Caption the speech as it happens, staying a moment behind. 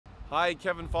Hi,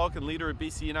 Kevin Falcon, leader at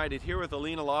BC United, here with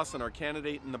Alina Lawson, our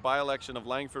candidate in the by-election of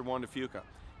Langford-Juan de Fuca.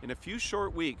 In a few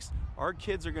short weeks, our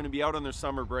kids are going to be out on their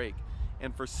summer break.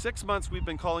 And for 6 months, we've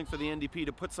been calling for the NDP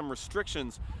to put some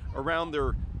restrictions around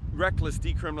their reckless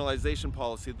decriminalization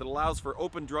policy that allows for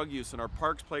open drug use in our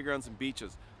parks, playgrounds, and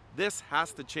beaches. This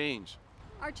has to change.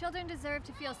 Our children deserve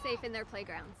to feel safe in their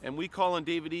playgrounds. And we call on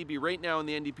David Eby right now in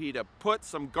the NDP to put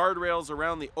some guardrails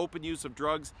around the open use of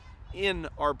drugs in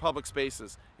our public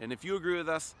spaces. And if you agree with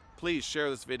us, please share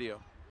this video.